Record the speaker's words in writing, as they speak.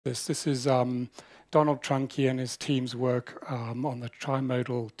This is Donald Trunke and his team's work on the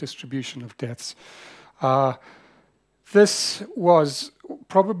trimodal distribution of deaths. This was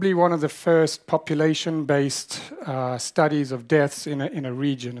probably one of the first population-based studies of deaths in a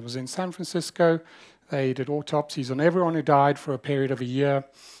region. It was in San Francisco. They did autopsies on everyone who died for a period of a year.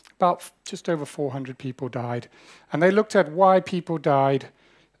 About just over 400 people died. And they looked at why people died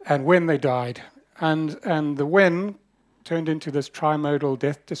and when they died. And the when turned into this trimodal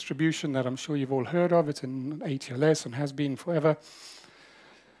death distribution that I'm sure you've all heard of. It's in ATLS and has been forever.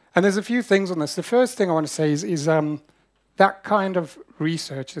 And there's a few things on this. The first thing I want to say is that kind of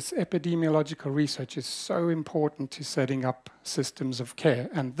research, this epidemiological research, is so important to setting up systems of care.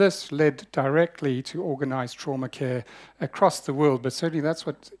 And this led directly to organized trauma care across the world, but certainly that's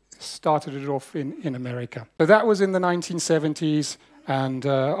what started it off in America. So that was in the 1970s, and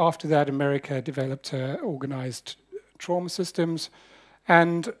after that, America developed organized trauma systems.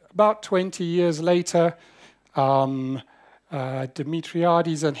 And about 20 years later,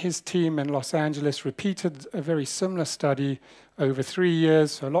 Dimitriades and his team in Los Angeles repeated a very similar study over 3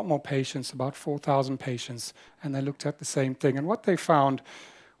 years, so a lot more patients, about 4,000 patients, and they looked at the same thing. And what they found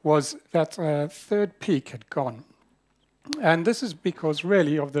was that third peak had gone. And this is because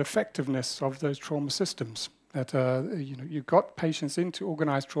really of the effectiveness of those trauma systems. That you got patients into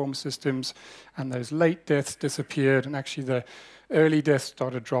organized trauma systems, and those late deaths disappeared, and actually the early deaths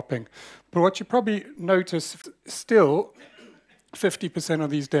started dropping. But what you probably notice still, 50% of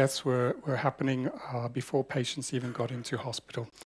these deaths were happening before patients even got into hospital.